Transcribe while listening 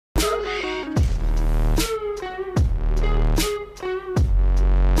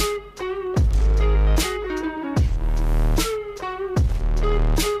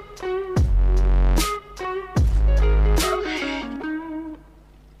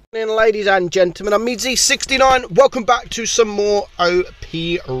Ladies and gentlemen, I'm meadsyreplays. Welcome back to some more OP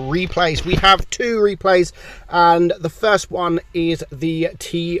replays. We have two replays, and the first one is the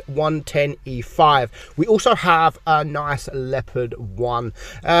T110E5. We also have a nice leopard one.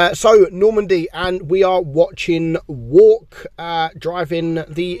 So Normandy, and we are watching Walk driving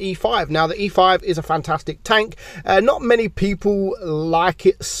the E5. Now the E5 is a fantastic tank. Not many people like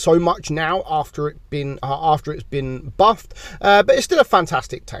it so much now after it's been buffed, but it's still a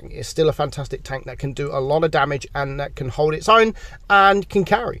fantastic tank. It's still a fantastic tank that can do a lot of damage and that can hold its own and can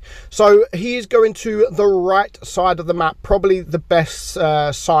carry. So he is going to the right side of the map, probably the best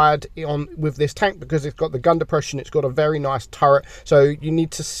side with this tank, because it's got the gun depression, it's got a very nice turret, so you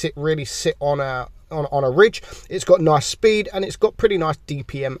need to really sit on a ridge. It's got nice speed and it's got pretty nice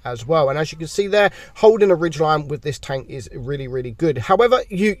DPM as well, and as you can see there, holding a ridge line with this tank is really good. However,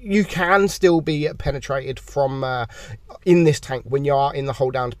 you can still be penetrated from in this tank when you are in the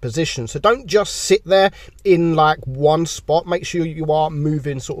hold down position, so don't just sit there in like one spot. Make sure you are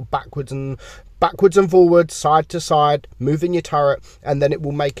moving sort of backwards and forwards, side to side, moving your turret, and then it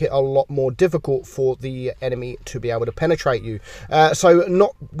will make it a lot more difficult for the enemy to be able to penetrate you. So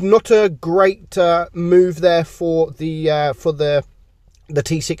not a great move there for the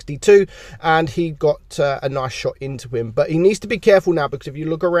T62, and he got a nice shot into him, but he needs to be careful now, because if you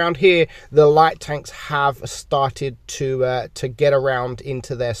look around here, the light tanks have started to get around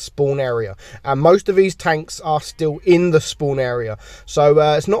into their spawn area, and most of these tanks are still in the spawn area, so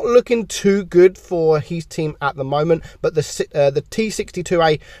it's not looking too good for his team at the moment. But the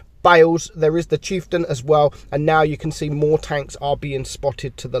T62A bails. There is the chieftain as well, and now you can see more tanks are being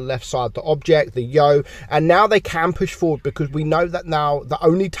spotted to the left side, the object, the yo, and now they can push forward, because we know that now the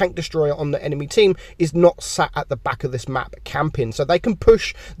only tank destroyer on the enemy team is not sat at the back of this map camping, so they can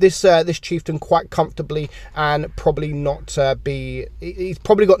push this this chieftain quite comfortably and probably not he's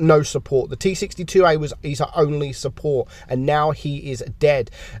probably got no support. The T62A was his only support, and now he is dead.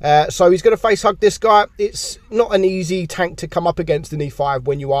 So he's going to face hug this guy. It's not an easy tank to come up against an E5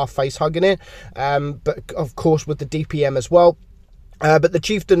 when you are face hugging it, but of course with the DPM as well. But the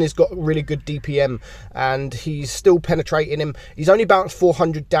chieftain has got really good DPM, and he's still penetrating him. He's only bounced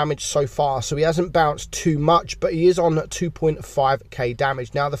 400 damage so far, so he hasn't bounced too much, but he is on 2.5k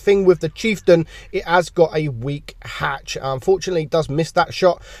damage. Now the thing with the chieftain, it has got a weak hatch. Unfortunately, it does miss that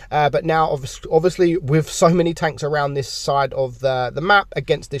shot, but now obviously with so many tanks around this side of the map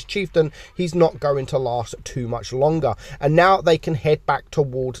against this chieftain, he's not going to last too much longer, and now they can head back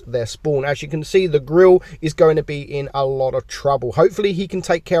towards their spawn. As you can see, the grill is going to be in a lot of trouble. Hopefully he can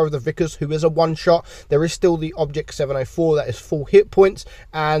take care of the Vickers, who is a one-shot. There is still the Object 704 that is full hit points,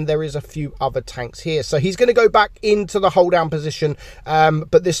 and there is a few other tanks here. So he's going to go back into the hold down position,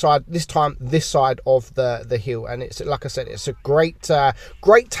 but this time this side of the hill. And it's, like I said, it's a great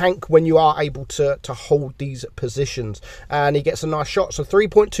tank when you are able to hold these positions. And he gets a nice shot, so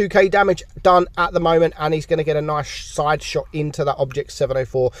 3.2k damage done at the moment, and he's going to get a nice side shot into that Object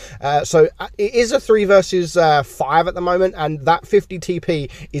 704. So it is a 3 versus 5 at the moment, and that 50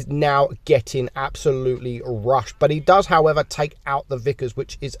 TP is now getting absolutely rushed. But he does, however, take out the Vickers,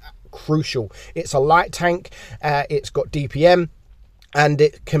 which is crucial. It's a light tank, it's got DPM, and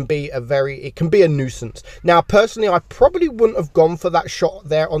it can be a nuisance. Now personally, I probably wouldn't have gone for that shot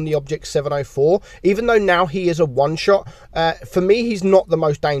there on the Object 704, even though now he is a one shot. For me, he's not the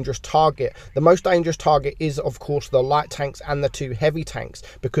most dangerous target. The most dangerous target is of course the light tanks and the two heavy tanks,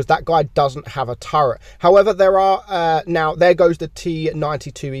 because that guy doesn't have a turret. However, there are now there goes the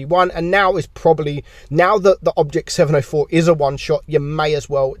T92E1, and now is probably, now that the Object 704 is a one shot, you may as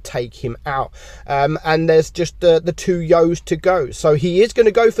well take him out. And there's just the two yos to go, so he is going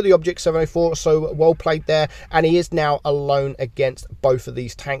to go for the Object 704, so well played there, and he is now alone against both of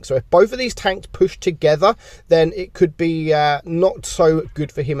these tanks. So if both of these tanks push together, then it could be not so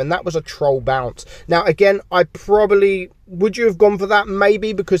good for him, and that was a troll bounce. Now again, I probably... Would you have gone for that?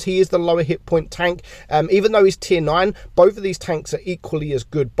 Maybe, because he is the lower hit point tank. Even though he's tier 9, both of these tanks are equally as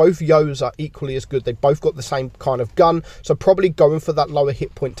good. Both Yos are equally as good. They both got the same kind of gun. So probably going for that lower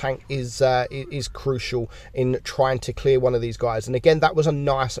hit point tank is crucial in trying to clear one of these guys. And again, that was a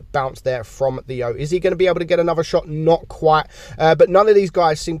nice bounce there from the Yo. Is he going to be able to get another shot? Not quite. But none of these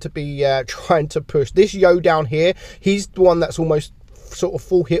guys seem to be trying to push. This Yo down here, he's the one that's almost sort of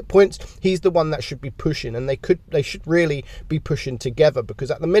full hit points, he's the one that should be pushing, and they should really be pushing together,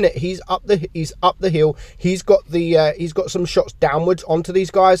 because at the minute he's up the hill. He's got some shots downwards onto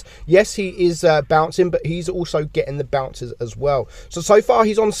these guys. Yes, he is bouncing, but he's also getting the bounces as well. So far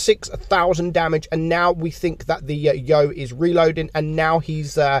he's on 6,000 damage, and now we think that the yo is reloading, and now he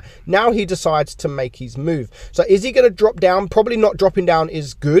decides to make his move. So is he going to drop down? Probably not. Dropping down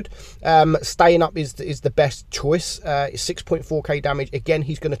is good. Staying up is the best choice. 6.4k damage. Again,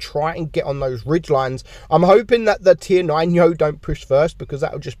 he's going to try and get on those ridge lines. I'm hoping that the tier 9 yo don't push first, because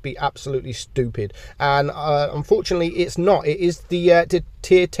that would just be absolutely stupid, and unfortunately it's not. It is the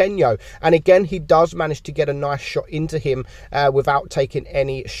tier 10 yo, and again he does manage to get a nice shot into him without taking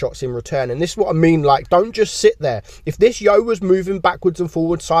any shots in return. And this is what I mean, like, don't just sit there. If this yo was moving backwards and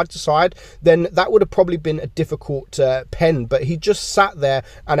forwards, side to side, then that would have probably been a difficult pen, but he just sat there,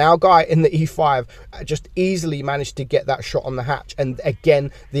 and our guy in the E5 just easily managed to get that shot on the hatch. And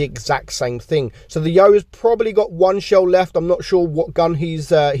again, the exact same thing. So the yo has probably got one shell left. I'm not sure what gun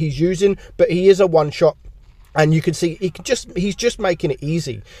he's using, but he is a one shot. And you can see he's just making it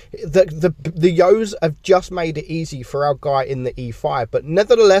easy. The yos have just made it easy for our guy in the E5. But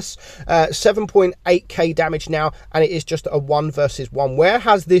nevertheless, 7.8k damage now, and it is just a 1 versus 1. Where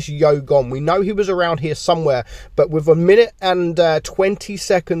has this yo gone? We know he was around here somewhere, but with a minute and 20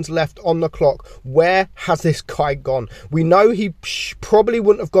 seconds left on the clock, where has this guy gone? We know he probably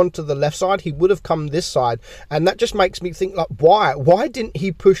wouldn't have gone to the left side. He would have come this side, and that just makes me think, like, why didn't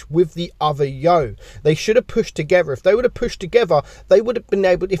he push with the other yo? They should have pushed together. If they would have pushed together, they would have been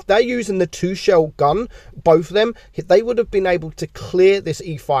able, if they're using the 2-shell gun, both of them, they would have been able to clear this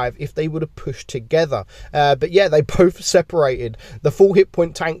E5 if they would have pushed together. But yeah, they both separated. The full hit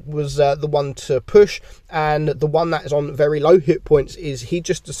point tank was the one to push, and the one that is on very low hit points is he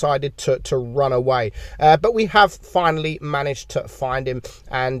just decided to run away. But we have finally managed to find him,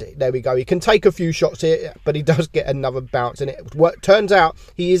 and there we go. He can take a few shots here, but he does get another bounce, and it turns out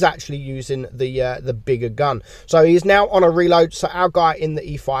he is actually using the bigger gun. So he is now on a reload. So our guy in the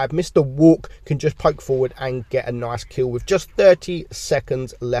E5, Mr. Walk, can just poke forward and get a nice kill with just 30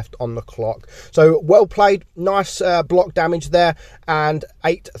 seconds left on the clock. So well played. Nice block damage there, and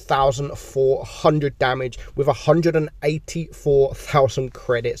 8,400 damage with 184,000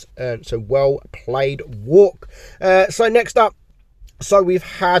 credits earned. So well played, Walk. So next up, so we've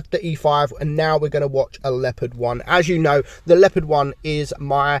had the E5, and now we're going to watch a Leopard 1. As you know, the Leopard 1 is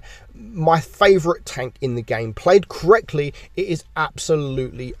my favorite tank in the game. Played correctly, it is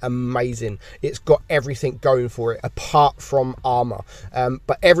absolutely amazing. It's got everything going for it apart from armor,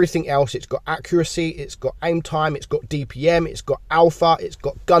 but everything else, it's got accuracy, it's got aim time, it's got DPM, it's got alpha, it's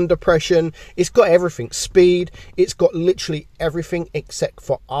got gun depression, it's got everything, speed, it's got literally everything except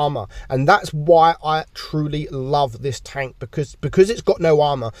for armor. And that's why I truly love this tank, because it's got no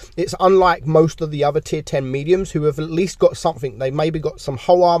armor. It's unlike most of the other tier 10 mediums who have at least got something. They maybe got some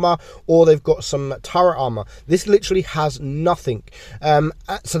hull armor, or they've got some turret armor. This literally has nothing.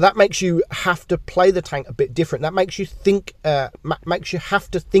 So that makes you have to play the tank a bit different. That makes you think, makes you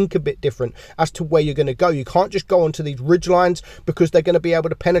have to think a bit different as to where you're going to go. You can't just go onto these ridge lines, because they're going to be able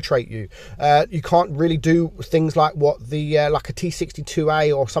to penetrate you. You can't really do things like what the like a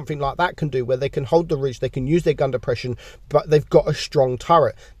T62A or something like that can do, where they can hold the ridge, they can use their gun depression, but they've got a strong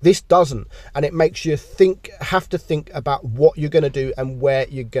turret. This doesn't, and it makes you have to think about what you're going to do and where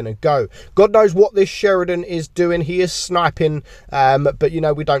you're going to go. God knows what this Sheridan is doing. He is sniping, but you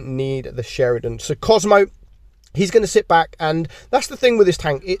know, we don't need the Sheridan. So Cosmo, he's going to sit back, and that's the thing with this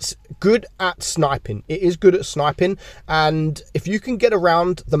tank. It's good at sniping. It is good at sniping, and if you can get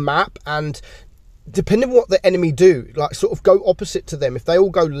around the map, and depending on what the enemy do, like sort of go opposite to them. If they all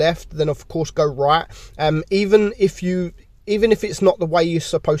go left, then of course go right. Even if it's not the way you're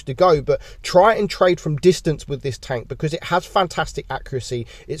supposed to go, but try and trade from distance with this tank, because it has fantastic accuracy,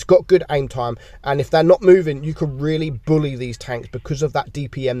 it's got good aim time, and if they're not moving, you can really bully these tanks because of that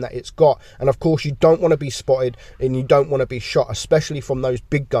DPM that it's got. And of course, you don't want to be spotted, and you don't want to be shot, especially from those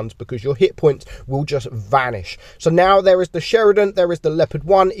big guns, because your hit points will just vanish. So now there is the Sheridan, there is the Leopard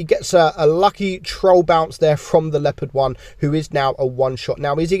 1. He gets a lucky troll bounce there from the Leopard 1, who is now a one-shot.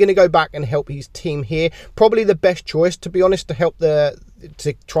 Now, is he going to go back and help his team here? Probably the best choice, to be honest, to help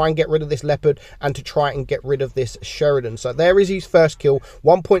to try and get rid of this Leopard and to try and get rid of this Sheridan. So there is his first kill,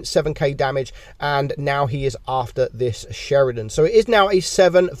 1.7k damage, and now he is after this Sheridan. So it is now a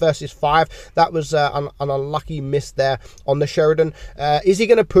 7 versus 5. That was an unlucky miss there on the Sheridan. Is he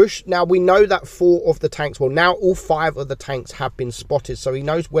going to push? Now, we know that 4 of the tanks, well, now all 5 of the tanks have been spotted, so he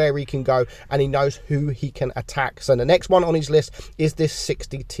knows where he can go, and he knows who he can attack. So the next one on his list is this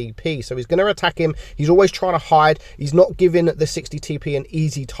 60 TP. So he's going to attack him. He's always trying to hide. He's not giving the 60 TP TP an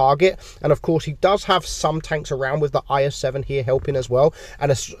easy target. And of course, he does have some tanks around with the IS-7 here helping as well.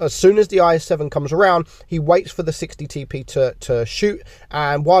 And as soon as the IS-7 comes around, he waits for the 60 TP to shoot.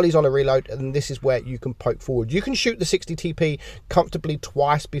 And while he's on a reload, and this is where you can poke forward. You can shoot the 60 TP comfortably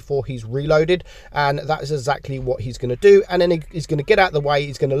twice before he's reloaded. And that is exactly what he's going to do. And then he's going to get out of the way.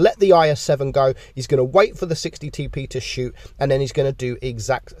 He's going to let the IS-7 go. He's going to wait for the 60 TP to shoot. And then he's going to do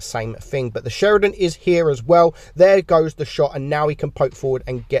exact same thing. But the Sheridan is here as well. There goes the shot. And now he can poke forward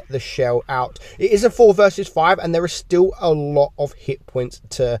and get the shell out. It is a 4 versus 5. And there is still a lot of hit points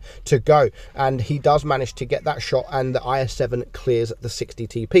to go. And he does manage to get that shot. And the IS-7 clears the 60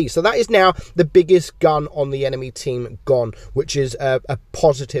 TP. So that is now the biggest gun on the enemy team gone, which is a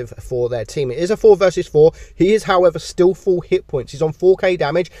positive for their team. It is a 4 versus 4. He is, however, still full hit points. He's on 4k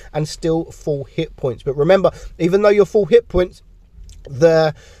damage and still full hit points. But remember, even though you're full hit points,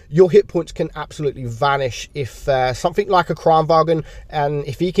 your hit points can absolutely vanish if something like a Kranwagen, and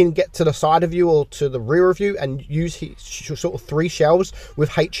if he can get to the side of you or to the rear of you and use his sort of 3 shells with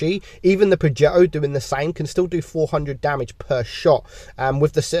HE, even the Progetto doing the same can still do 400 damage per shot.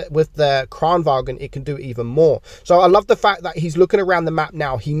 With the Kranwagen, it can do even more. So I love the fact that he's looking around the map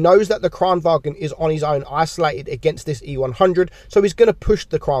now. He knows that the Kranwagen is on his own, isolated against this E100, so he's going to push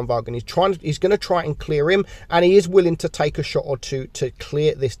the Kranwagen. He's going to try and clear him, and he is willing to take a shot or two to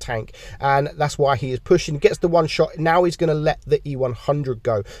clear this tank, and that's why he is pushing. Gets the 1 shot. Now he's going to let the E100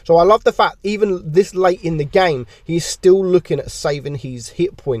 go. So I love the fact even this late in the game, he's still looking at saving his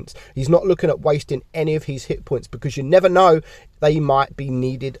hit points. He's not looking at wasting any of his hit points, because you never know, they might be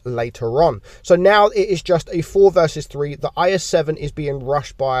needed later on. So now it is just a 4 versus 3. The IS-7 is being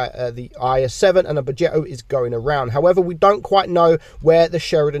rushed by the IS-7, and a Progetto is going around. However, we don't quite know where the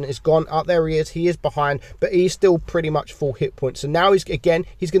Sheridan is gone. Out there he is. He is behind, but he's still pretty much full hit points. So now he's going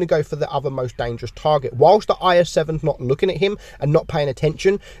to go for the other most dangerous target. Whilst the IS-7's not looking at him and not paying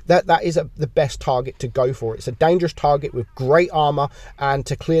attention, that is the best target to go for. It's a dangerous target with great armor, and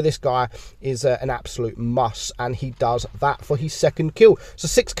to clear this guy is an absolute must, and he does that for his second kill. So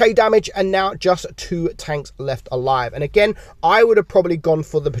 6k damage, and now just 2 tanks left alive. And again, I would have probably gone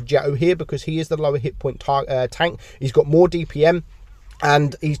for the Progetto here, because he is the lower hit point tank. He's got more DPM,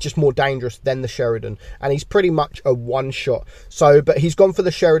 and he's just more dangerous than the Sheridan, and he's pretty much a 1-shot. So, but he's gone for the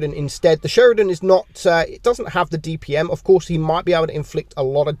Sheridan instead. The Sheridan is not, it doesn't have the DPM. Of course, he might be able to inflict a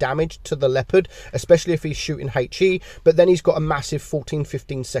lot of damage to the Leopard, especially if he's shooting HE, but then he's got a massive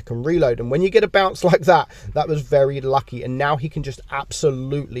 14-15 second reload. And when you get a bounce like that, that was very lucky. And now he can just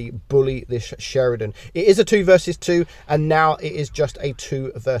absolutely bully this Sheridan. It is a 2 versus 2, and now it is just a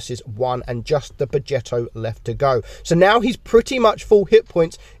 2 versus 1, and just the Progetto left to go. So now he's pretty much full hit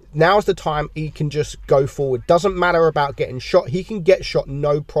points. Now's the time he can just go forward. Doesn't matter about getting shot. He can get shot,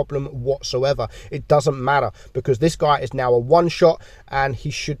 no problem whatsoever. It doesn't matter, because this guy is now a 1-shot, and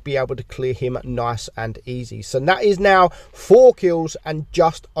he should be able to clear him nice and easy. So that is now 4 kills and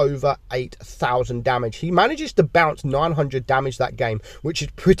just over 8,000 damage. He manages to bounce 900 damage that game, which is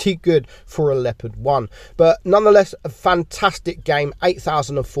pretty good for a Leopard 1. But nonetheless, a fantastic game.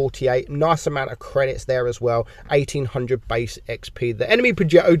 8,048. Nice amount of credits there as well. 1,800 base XP. The enemy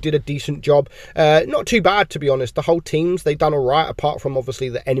Progetto did a decent job. Not too bad, to be honest. The whole teams, they done all right, apart from obviously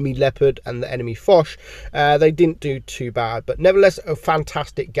the enemy Leopard and the enemy Foch. They didn't do too bad, but nevertheless, a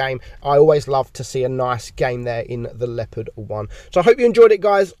fantastic game. I always love to see a nice game there in the Leopard 1. So I hope you enjoyed it,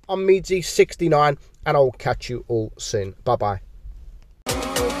 guys. I'm meadsy69, and I'll catch you all soon. Bye bye.